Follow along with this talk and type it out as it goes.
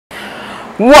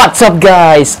What's up,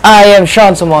 guys? I am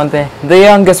Sean Samonte, the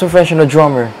youngest professional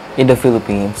drummer in the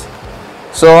Philippines.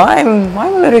 So I'm a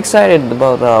little excited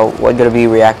about what we're gonna be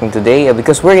reacting today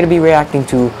because we're gonna be reacting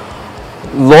to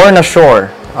LORNA SHORE,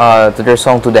 to their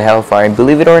song "To the Hellfire." And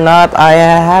believe it or not, I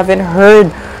haven't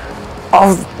heard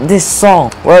of this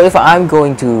song. Well, if I'm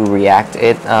going to react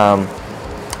it,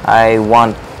 I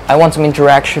want some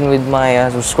interaction with my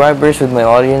subscribers, with my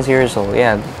audience here. So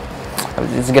yeah,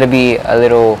 it's gonna be a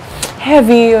little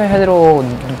heavy or a little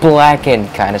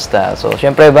blackened kind of style. So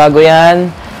syempre bago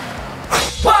yan,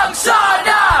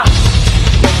 Pagsana!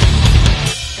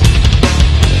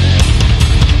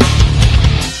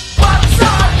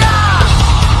 Pagsana!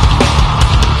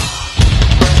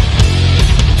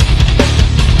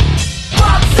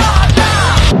 Pagsana!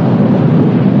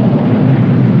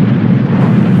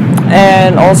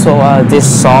 And also this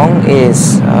song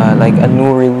is like a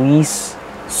new release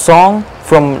song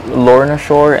from LORNA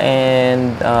SHORE,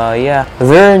 and yeah,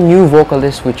 their new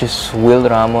vocalist, which is Will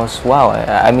Ramos. Wow,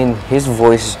 I mean, his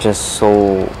voice is just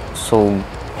so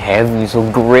heavy, so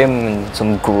grim, and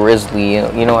some grizzly,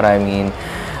 you know what I mean.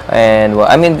 And well,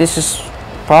 I mean, this is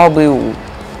probably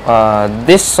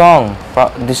this song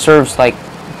deserves like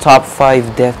top 5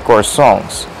 deathcore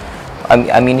songs.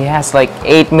 I mean, it has like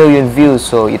 8 million views,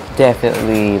 so it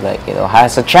definitely, like, you know,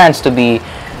 has a chance to be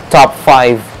top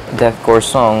 5 deathcore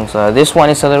songs. This one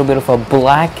is a little bit of a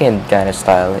blackened kind of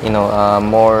style, you know,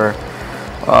 more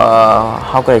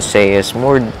how can I say, it's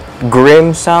more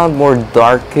grim sound, more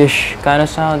darkish kind of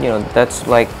sound, you know. That's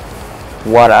like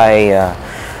what I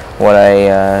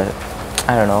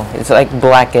don't know, it's like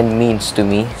blackened means to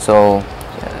me. So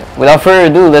without further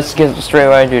ado, let's get straight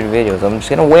right into the video. So I'm just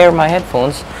gonna wear my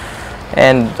headphones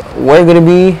and we're gonna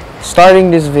be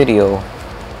starting this video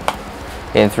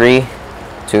in 3,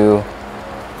 2,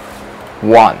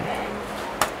 1.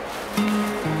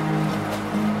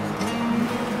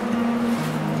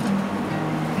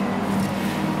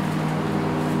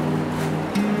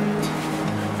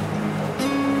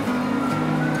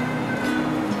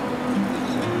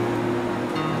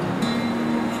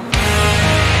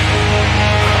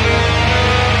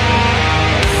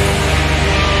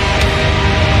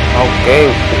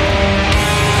 Okay.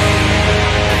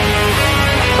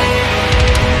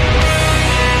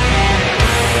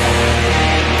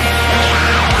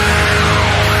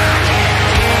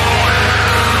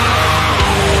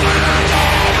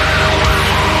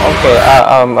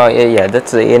 Okay, yeah,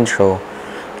 that's the intro.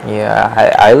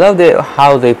 Yeah, I love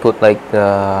how they put like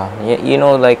the, you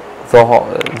know, like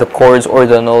the chords or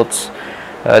the notes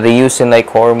they use in like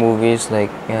horror movies, like,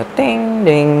 yeah, ding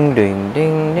ding ding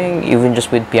ding ding, even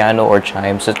just with piano or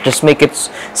chimes. So just make it's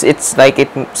like it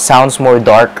sounds more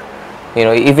dark, you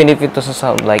know, even if it doesn't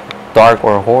sound like dark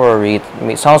or horror-y,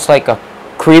 it sounds like a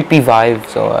creepy vibe.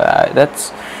 So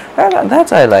that's I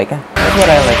like. That's what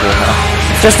I like.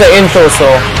 It's just the intro,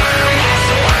 so.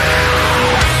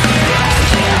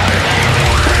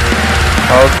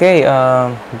 Okay,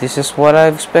 this is what I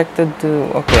expected to.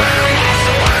 Okay.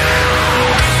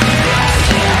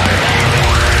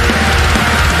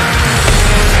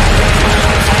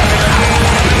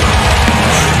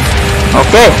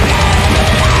 Okay.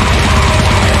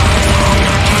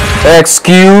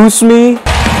 Excuse me.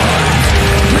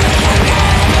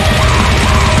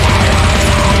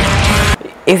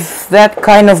 If that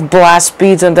kind of blast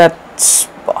speeds on that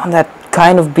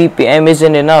kind of BPM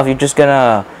isn't enough, you're just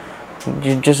gonna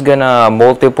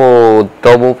multiple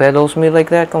double pedals me like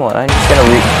that? Come on, I'm just gonna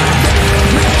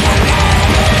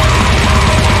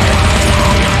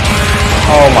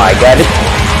oh my god,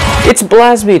 it's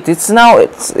blast beat. It's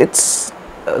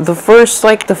the first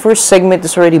segment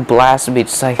is already blast beat.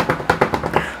 It's like,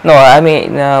 no, I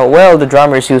mean, well, the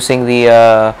drummer is using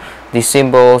the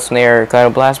cymbal snare kind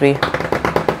of blast beat.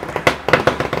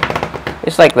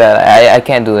 It's like that. I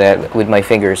can't do that with my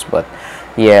fingers, but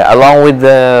yeah, along with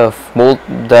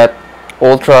that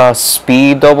ultra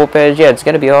speed double pedal, yeah, it's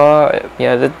gonna be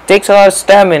yeah, that takes a lot of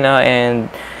stamina,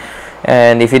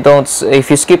 and if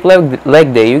you skip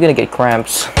leg day, you're gonna get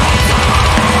cramps.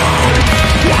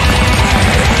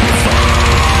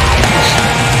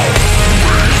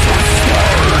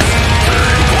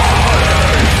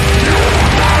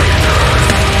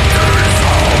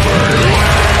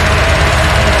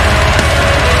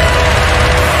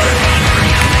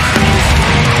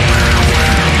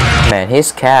 Man,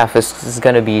 his calf is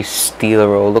gonna be steel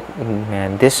roll. Look,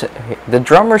 man, the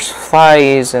drummer's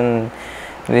thighs and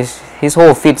his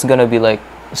whole feet's gonna be like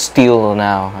steel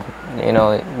now. You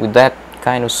know, with that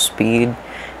kind of speed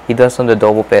he does on the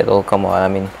double pedal. Come on, I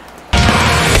mean.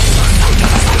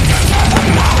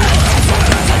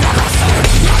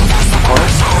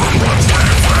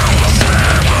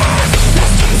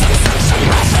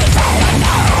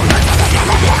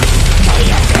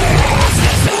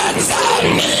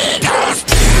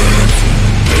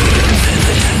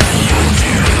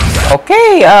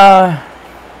 Okay,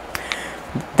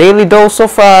 daily dose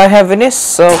of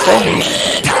heaviness. Okay.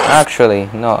 Actually,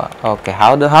 no. Okay,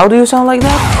 how do you sound like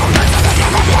that?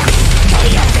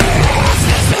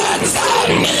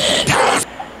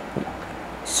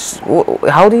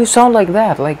 How do you sound like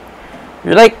that? Like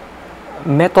you're like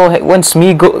metalhead when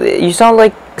Smeagol. You sound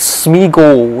like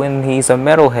Smeagol when he's a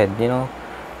metalhead. You know,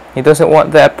 he doesn't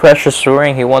want that precious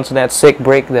ring. He wants that sick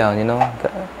breakdown. You know,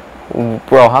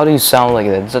 bro. How do you sound like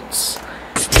that? That's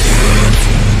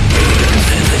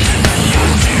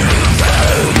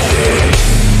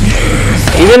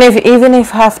even if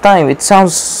halftime, it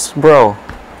sounds, bro.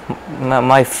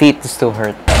 My feet still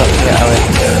hurt. Yeah, I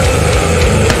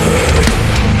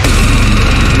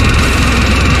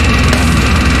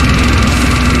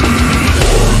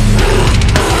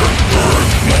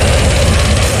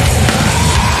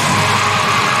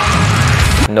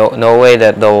mean, no way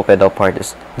that double pedal part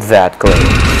is that clean.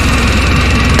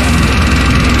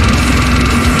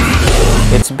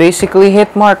 It's basically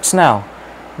hit marks now.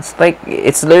 It's like,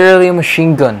 it's literally a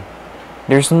machine gun.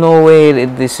 There's no way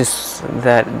that this is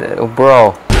that,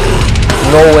 bro.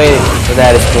 No way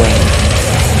that is clean.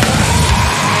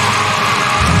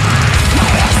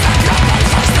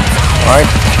 Alright.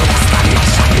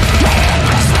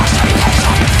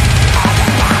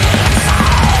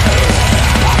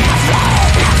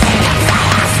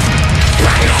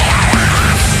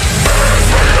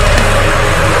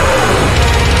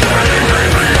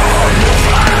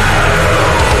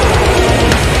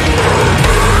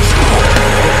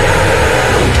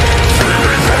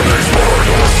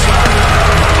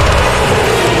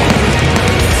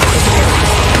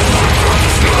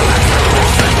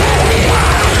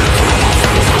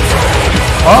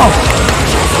 Oh,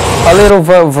 a little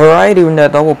variety in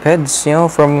that double peds, you know,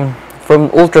 from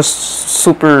ultra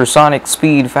supersonic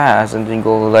speed fast, and then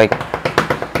go like,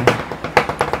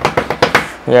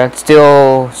 yeah, it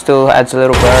still adds a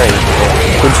little variety.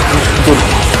 Good.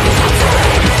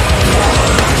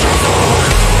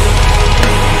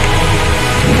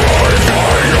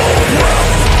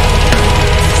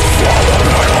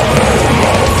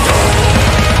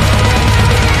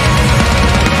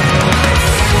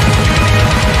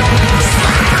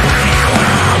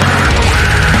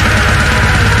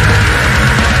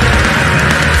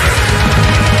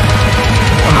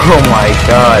 Oh my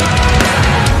god.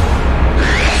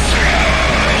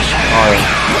 Oh.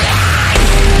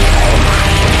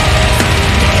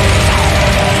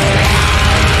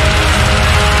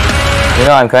 You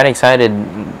know, I'm kind of excited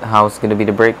how it's gonna be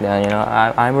the breakdown. You know,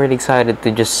 I'm really excited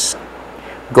to just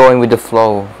going with the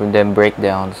flow with them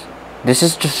breakdowns. This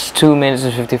is just 2 minutes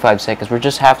and 55 seconds. We're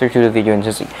just halfway through the video, and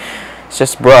it's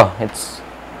just, bro. It's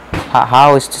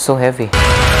how is it so heavy?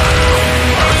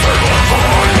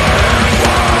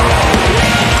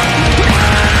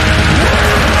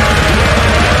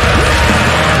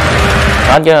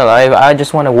 Not gonna lie, I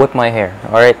just want to whip my hair.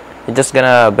 Alright, I'm just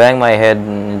gonna bang my head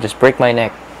and just break my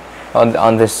neck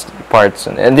on this parts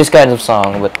and this kind of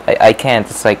song, but I can't.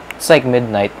 It's like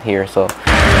midnight here, so.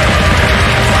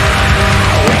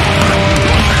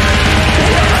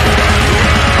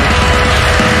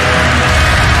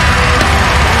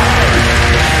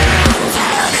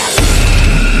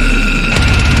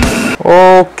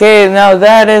 Okay, now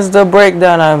that is the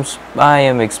breakdown I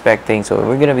am expecting. So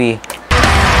we're gonna be.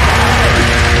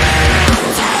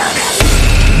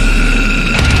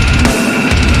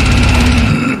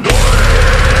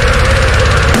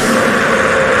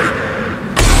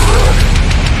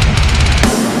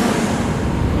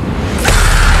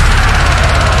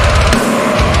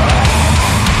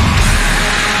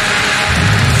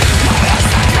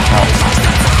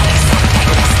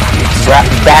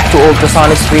 Back to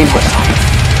ultrasonic speed, but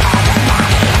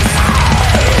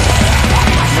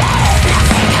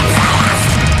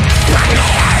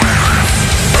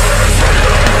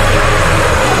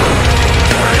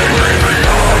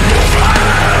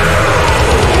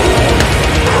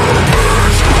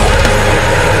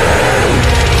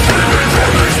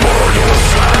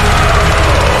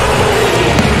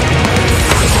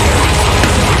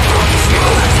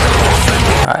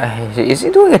is he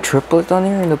doing a triplet on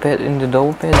here in the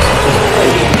double peds?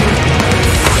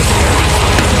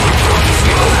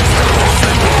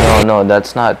 No,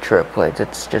 that's not triplet.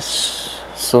 It's just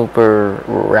super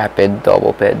rapid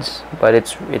double peds. But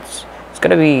it's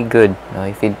gonna be good, you know,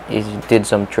 if he did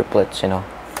some triplets, you know,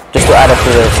 just to add up to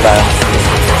the style,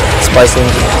 spicing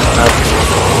up.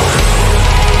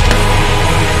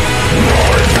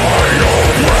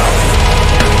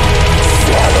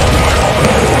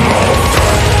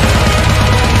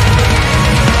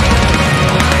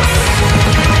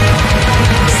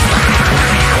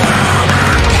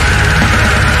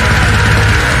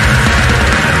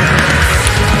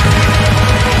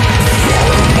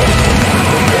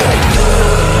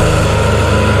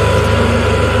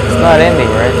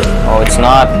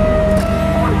 not.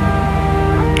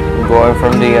 We're going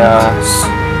from the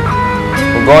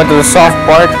we're going to the soft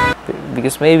part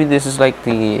because maybe this is like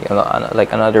the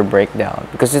like another breakdown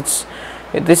because this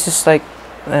is like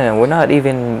we're not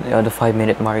even the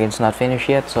 5-minute mark. It's not finished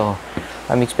yet, so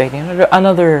I'm expecting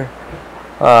another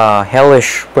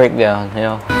hellish breakdown, you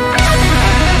know,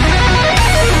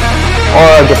 or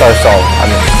a guitar solo. I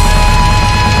mean.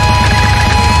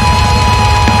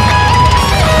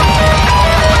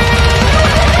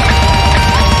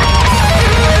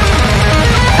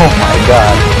 Oh my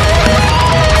god.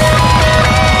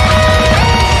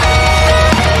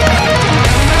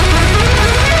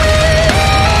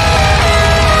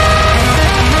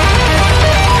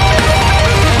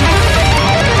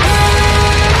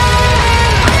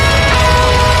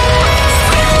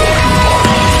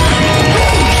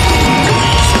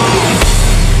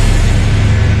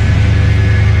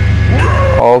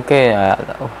 Okay,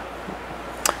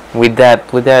 with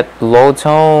that low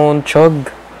tone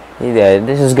chug. Yeah,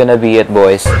 this is gonna be it,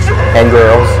 boys and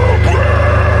girls.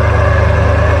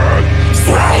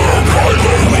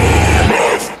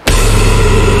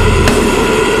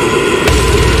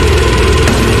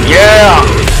 Yeah!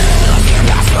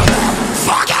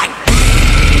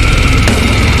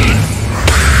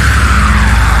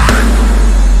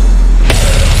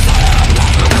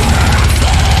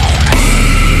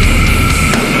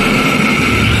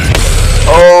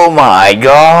 Oh my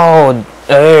god!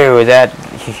 Oh, that...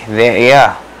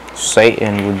 yeah,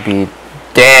 Satan would be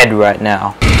dead right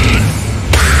now.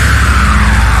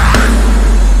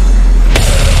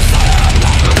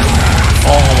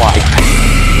 Oh my.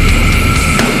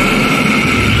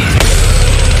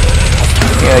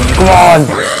 Yeah, come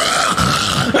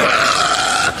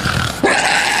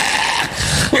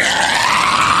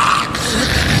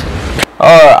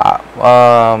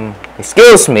on.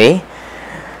 Excuse me.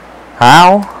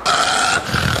 How?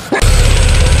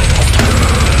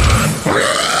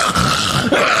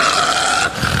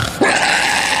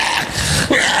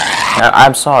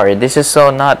 I'm sorry. This is so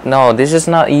not. No, this is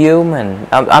not human.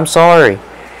 I'm sorry.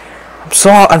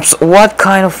 What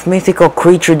kind of mythical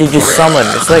creature did you summon?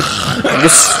 It's like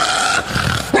just.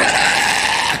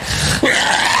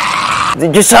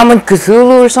 Did you summon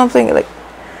Cthulhu or something? Like,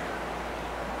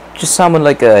 just summon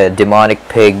like a demonic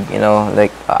pig. You know,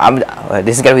 like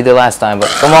this is gonna be the last time. But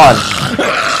come on,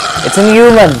 it's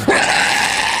inhuman.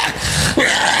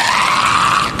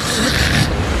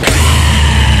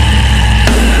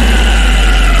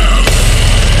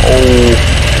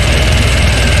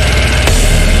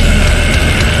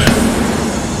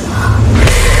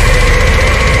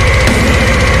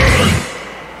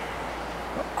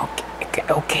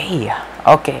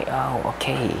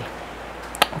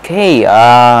 Okay,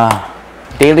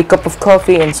 daily cup of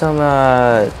coffee and some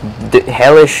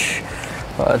hellish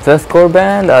deathcore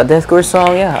band, deathcore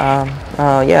song. Yeah,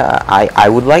 I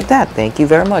would like that. Thank you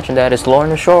very much. And that is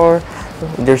Lorna Shore,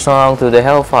 their song to the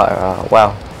Hellfire.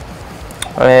 Wow.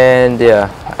 And yeah,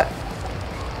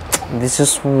 this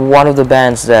is one of the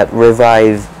bands that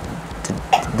revived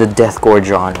the deathcore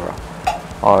genre.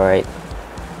 All right.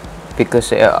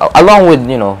 Because along with,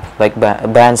 you know, like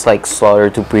bands like Slaughter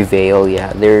to Prevail,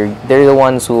 yeah, they're the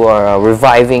ones who are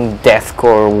reviving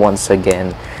deathcore once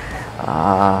again.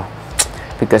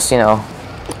 Because, you know,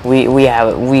 we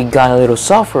got a little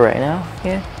suffer right now.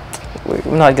 Yeah,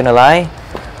 we're not gonna lie,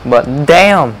 but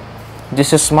damn,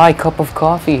 this is my cup of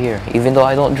coffee here. Even though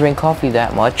I don't drink coffee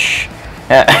that much.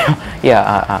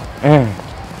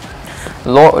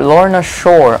 Lorna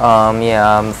Shore.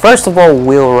 First of all,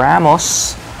 Will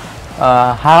Ramos.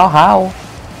 How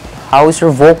is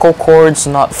your vocal cords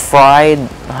not fried?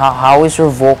 How is your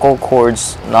vocal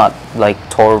cords not like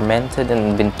tormented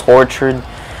and been tortured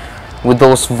with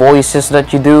those voices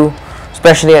that you do?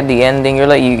 Especially at the ending, you're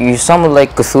like you summon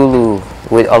like Cthulhu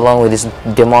along with this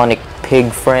demonic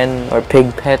pig friend or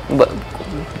pig pet, but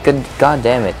god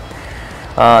damn it,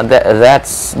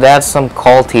 that's some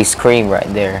culty scream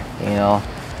right there, you know?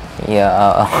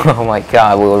 Yeah. Oh my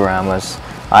god, Will Ramos.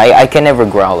 I can never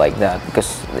growl like that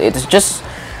because it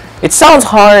sounds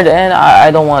hard, and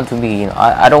I don't want to be, you know,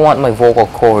 I don't want my vocal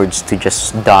cords to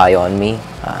just die on me.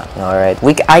 All right,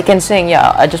 I can sing,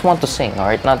 yeah. I just want to sing, all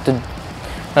right, not to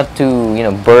you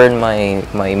know, burn my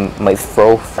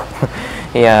throat.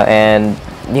 Yeah, and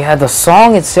yeah, the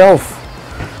song itself,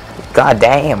 god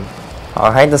damn.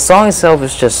 All right, the song itself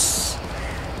is just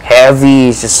heavy,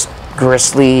 it's just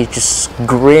grisly, just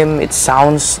grim. It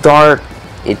sounds dark.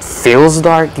 It feels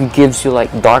dark. It gives you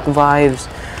like dark vibes.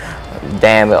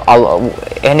 Damn it!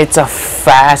 And it's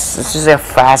just a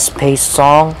fast-paced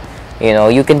song. you know,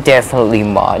 you can definitely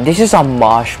this is a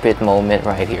mosh pit moment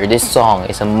right here. This song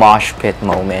is a mosh pit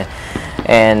moment.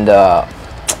 And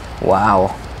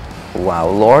wow,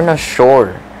 Lorna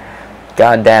Shore,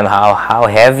 goddamn, how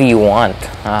heavy you want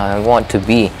to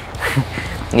be.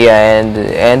 Yeah,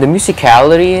 and the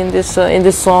musicality in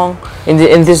this song,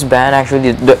 in this band,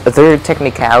 actually, their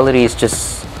technicality is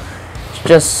just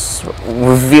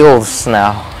reveals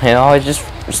now. You know, it's just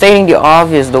stating the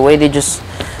obvious. The way they just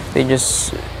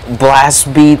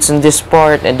blast beats in this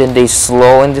part, and then they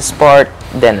slow in this part,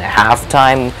 then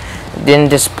halftime, then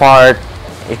this part.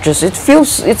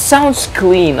 It sounds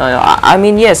clean. I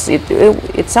mean, yes,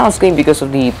 it sounds clean because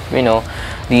of the, you know,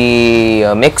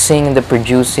 the mixing and the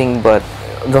producing, but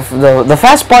the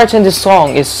fast parts in this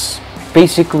song is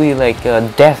basically like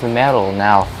death metal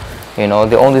now. You know,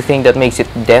 the only thing that makes it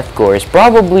deathcore is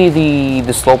probably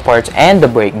the slow parts and the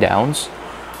breakdowns,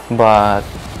 but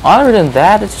other than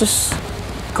that, it's just,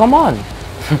 come on.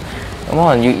 Come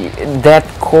on,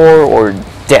 deathcore or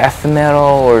death metal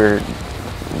or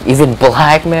even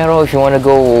black metal, if you want to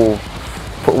go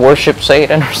worship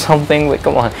Satan or something. But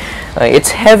come on, it's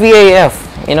heavy AF.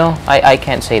 You know, I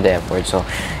can't say the F word, so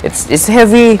it's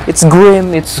heavy, it's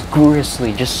grim, it's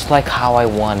grisly, just like how I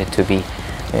want it to be.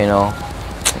 You know,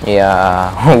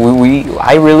 yeah.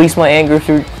 I release my anger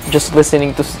through just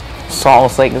listening to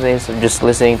songs like this, or just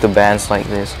listening to bands like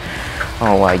this.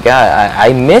 Oh my God,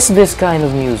 I miss this kind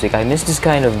of music. I miss this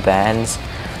kind of bands.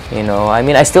 You know, I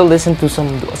mean, I still listen to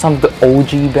some of the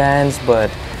OG bands,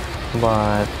 but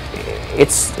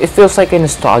it feels like a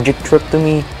nostalgic trip to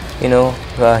me. You know,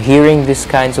 hearing this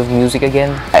kinds of music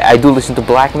again. I do listen to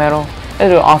black metal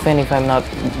often if I'm not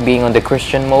being on the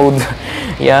Christian mode.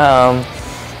 Yeah,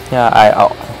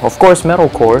 of course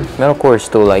metalcore. Metalcore is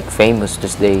still like famous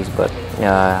these days, but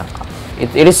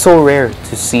it is so rare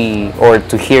to see or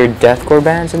to hear deathcore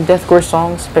bands and deathcore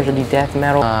songs, especially death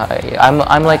metal.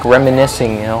 I'm like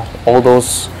reminiscing, you know, all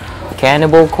those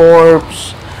Cannibal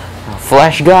Corpse,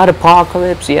 Flesh God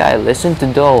Apocalypse. Yeah, I listened to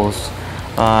those.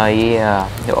 Yeah,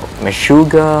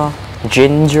 Meshuggah,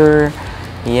 Ginger.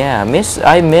 Yeah,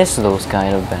 I miss those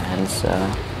kind of bands.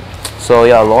 So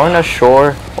yeah, Lorna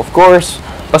Shore, of course,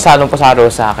 pasado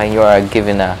sa akin. You are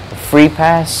given a free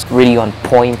pass, really on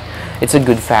point. It's a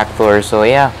good factor. So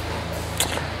yeah,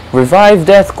 revive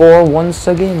deathcore once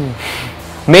again.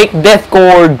 Make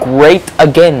deathcore great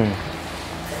again.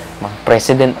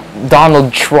 President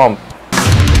Donald Trump.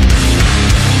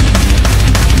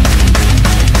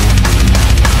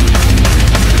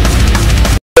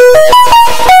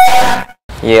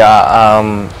 Yeah,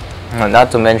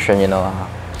 not to mention, you know,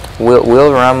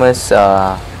 Will Ramos.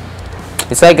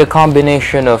 It's like a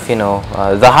combination of, you know,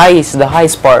 the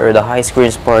highest part, or the high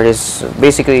screens part, is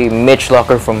basically Mitch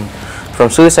Locker from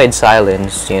Suicide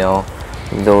Silence. You know,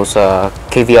 those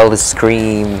KVL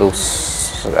Scream,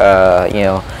 those you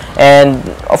know, and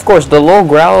of course the low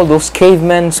growl, those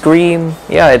cavemen scream.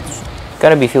 Yeah, it's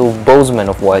gotta be Phil Bozeman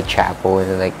of Whitechapel,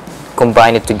 and like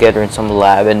combine it together in some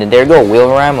lab, and then there you go, Will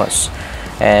Ramos.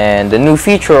 And the new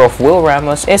feature of Will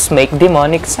Ramos is make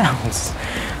demonic sounds.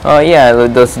 Yeah,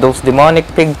 those demonic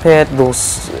pig pit,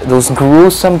 those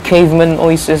gruesome caveman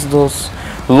noises, those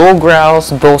low growls,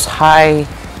 those high.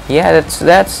 Yeah,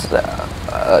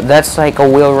 that's like a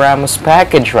Will Ramos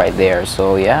package right there.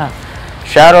 So yeah,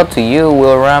 shout out to you,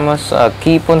 Will Ramos.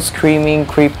 Keep on screaming,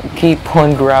 keep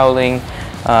on growling.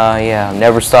 Yeah,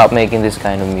 never stop making this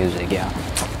kind of music. Yeah,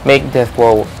 make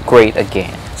deathcore great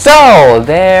again. So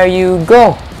there you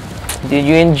go. Did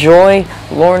you enjoy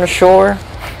Lorna Shore?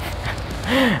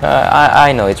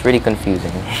 I know it's really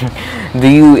confusing. Do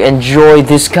you enjoy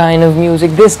this kind of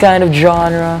music, this kind of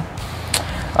genre?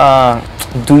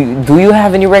 Do you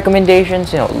have any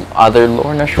recommendations? You know, other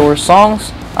Lorna Shore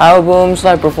songs, albums,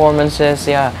 live performances,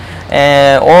 yeah,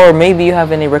 or maybe you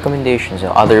have any recommendations? You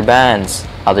know, other bands,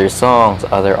 other songs,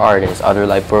 other artists, other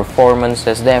live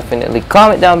performances. Definitely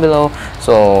comment down below,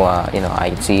 so you know, I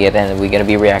can see it, and we're gonna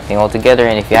be reacting all together.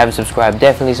 And if you haven't subscribed,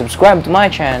 definitely subscribe to my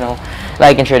channel,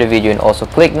 like and share the video, and also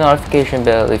click the notification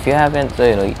bell if you haven't. So,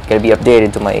 you know, you're gonna be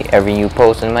updated to my every new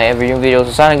post and my every new video.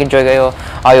 So sana enjoy kayo.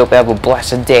 I hope you have a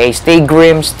blessed day. Stay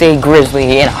grim, stay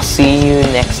grizzly, and I'll see you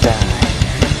next time.